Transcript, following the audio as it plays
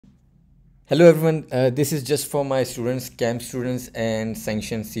Hello everyone, this is just for my students, camp students and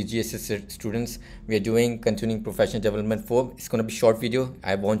sanctioned CGSS students. We are doing continuing professional development 4. It's going to be short video.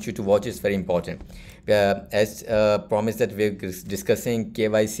 I want you to watch it. It's very important. As promised that we're discussing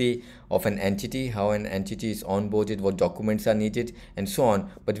KYC of an entity, how an entity is onboarded, what documents are needed and so on.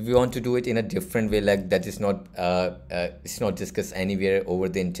 But we want to do it in a different way, like that is not it's not discussed anywhere over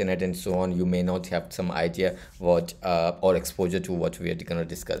the internet and so on. You may not have some idea what or exposure to what we are going to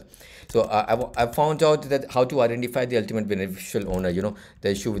discuss. So I found out that how to identify the ultimate beneficial owner.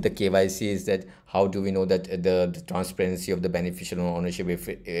 The issue with the KYC is that how do we know that the transparency of the beneficial ownership, if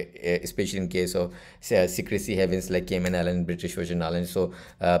especially in case of secrecy havens like Cayman Island, British Virgin Islands. So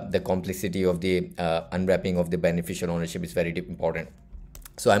the complexity of the unwrapping of the beneficial ownership is very important.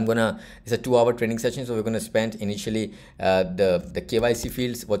 So it's a 2-hour training session. So we're going to spend initially the KYC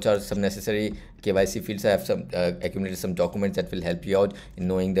fields, which are some necessary KYC fields. I have some accumulated some documents that will help you out in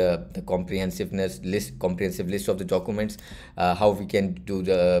knowing the comprehensive list of the documents, how we can do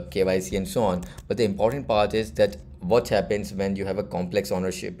the KYC and so on. But the important part is that what happens when you have a complex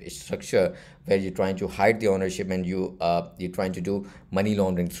ownership structure where you're trying to hide the ownership and you're trying to do money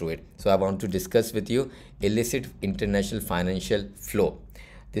laundering through it. So I want to discuss with you illicit international financial flow.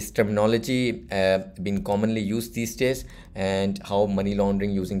 This terminology being commonly used these days, and how money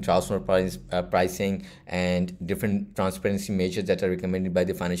laundering using transfer pricing and different transparency measures that are recommended by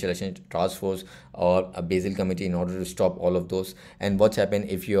the Financial Action Task Force or a Basel Committee in order to stop all of those, and what's happened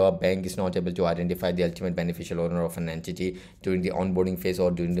if your bank is not able to identify the ultimate beneficial owner of an entity during the onboarding phase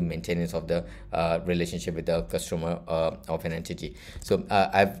or during the maintenance of the relationship with the customer of an entity. So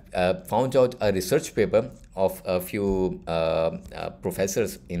I've found out a research paper of a few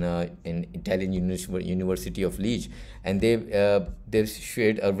professors in Italian University of Liege, and they've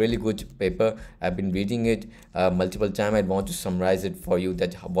shared a really good paper. I've been reading it multiple times. I want to summarize it for you,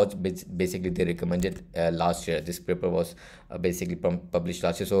 that what basically they recommended last year. This paper was basically published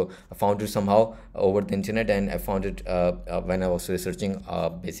last year. So I found it somehow over the internet, and I found it when I was researching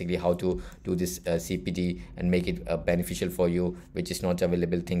basically how to do this CPD and make it beneficial for you, which is not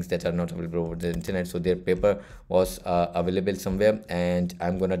available, things that are not available over the internet. So their paper was available somewhere, and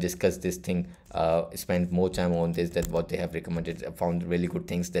I'm gonna discuss this thing, spend more time on this, that what they have recommended. I found really good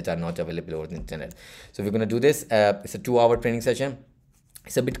things that are not available over the internet. So we're gonna do this. It's a 2-hour training session.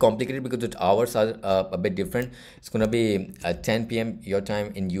 It's a bit complicated because the hours are a bit different. It's gonna be 10 p.m. your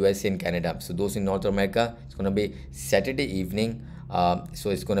time in USA and Canada. So those in North America, it's gonna be Saturday evening. So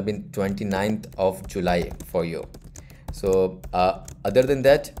it's gonna be 29th of July for you. So other than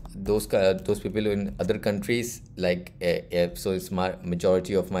that, those people in other countries, like so it's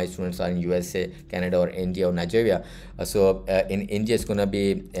majority of my students are in USA, Canada, or India or Nigeria. So in India, it's gonna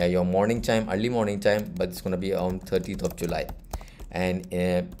be your morning time, early morning time, but it's gonna be on 30th of July. And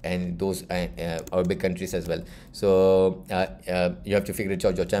those are big countries as well. So you have to figure it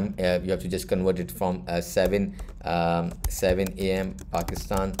out your time. You have to just convert it from 7 a.m.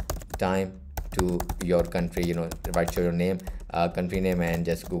 Pakistan time to your country. Write your name, country name, and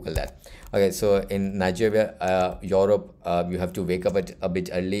just Google that. Okay, so in Nigeria, Europe, you have to wake up a bit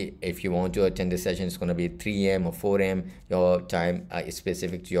early if you want to attend the session. It's going to be 3 a.m. or 4 a.m. your time is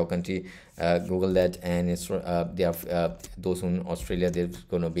specific to your country. Google that, and it's they have those in Australia, there's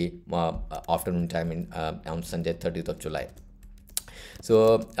going to be afternoon time on Sunday 30th of July.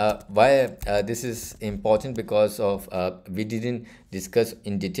 So why this is important, because of we didn't discuss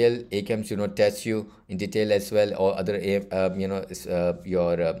in detail. ACAMS test you in detail as well, or other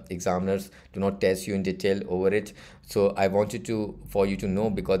your examiners do not test you in detail over it. So I wanted for you to know,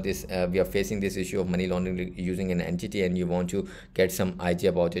 because this we are facing this issue of money laundering using an entity, and you want to get some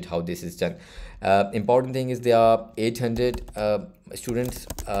idea about it, how this is done. Important thing is there are 800 students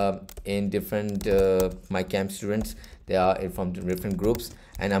in different my camp students. They are from different groups,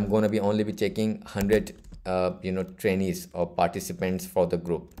 and I'm going to only be taking 100 trainees or participants for the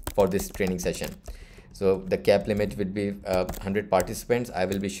group for this training session. So the cap limit will be 100 participants. I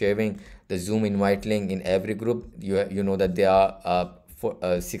will be sharing the Zoom invite link in every group. You know that there are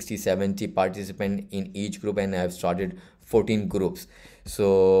 60-70 participants in each group, and I have started 14 groups.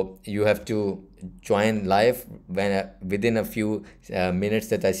 So you have to join live when within a few minutes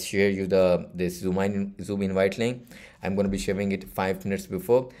that I share you this Zoom invite link. I'm going to be sharing it 5 minutes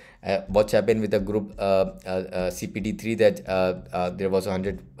before. What happened with the group CPD 3, that there was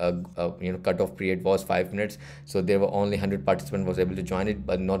 100 cutoff period was 5 minutes, so there were only 100 participants was able to join it,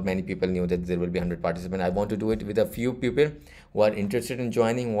 but not many people knew that there will be 100 participants. I want to do it with a few people who are interested in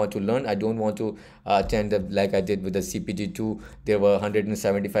joining, want to learn. I don't want to attend like I did with the CPD 2. There were 100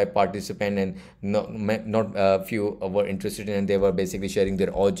 175 participants, and not few were interested in, and they were basically sharing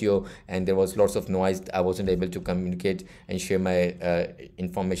their audio, and there was lots of noise. I wasn't able to communicate and share my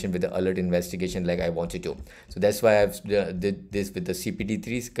information with the alert investigation like I wanted to. So that's why I've did this with the CPD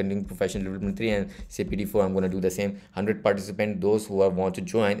 3, continuing professional development 3, and CPD 4. I'm going to do the same. 100 participants, those who want to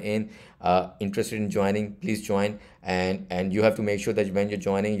join in, interested in joining, please join. And you have to make sure that when you're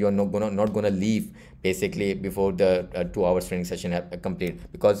joining, you're not gonna leave basically before the 2 hours training session complete,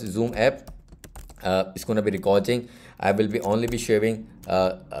 because Zoom app is going to be recording. I will only be sharing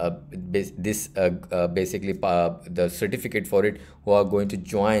basically the certificate for it, who are going to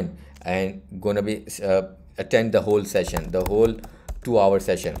join and going to be attend the whole session, the whole 2-hour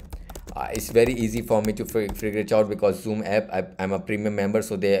session. It's very easy for me to figure it out, because Zoom app, I'm a premium member,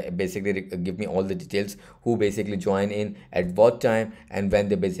 so they basically give me all the details, who basically join in at what time and when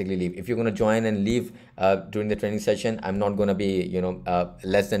they basically leave. If you're going to join and leave during the training session, I'm not going to be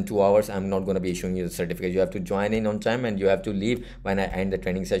less than 2 hours, I'm not going to be issuing you the certificate. You have to join in on time, and you have to leave when I end the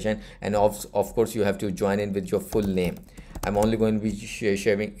training session. And of course you have to join in with your full name. I'm only going to be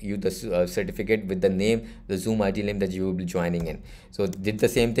sharing you the certificate with the name, the Zoom ID name that you will be joining in. So did the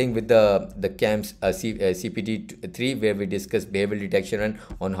same thing with the CAMS CPD 3, where we discussed behavioral detection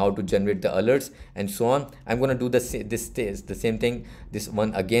on how to generate the alerts and so on. I'm going to do the same thing, this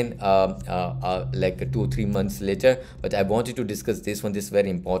one again, like 2 or 3 months later. But I wanted to discuss this one. This is very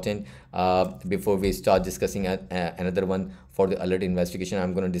important before we start discussing another one for the alert investigation.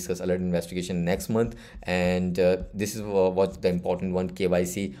 I'm going to discuss alert investigation next month, and this is what's the important one: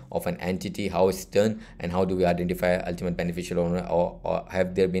 KYC of an entity, how it's done, and how do we identify ultimate beneficial owner, or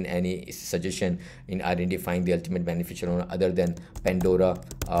have there been any suggestion in identifying the ultimate beneficial owner other than Pandora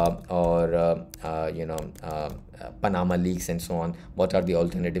or Panama leaks and so on. What are the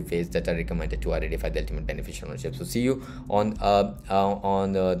alternative ways that are recommended to identify the ultimate beneficial ownership? So see you on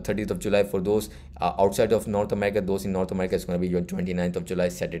 30th of July for those outside of North America. Those in North America, is going to be your 29th of July,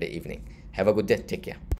 Saturday evening. Have a good day. Take care.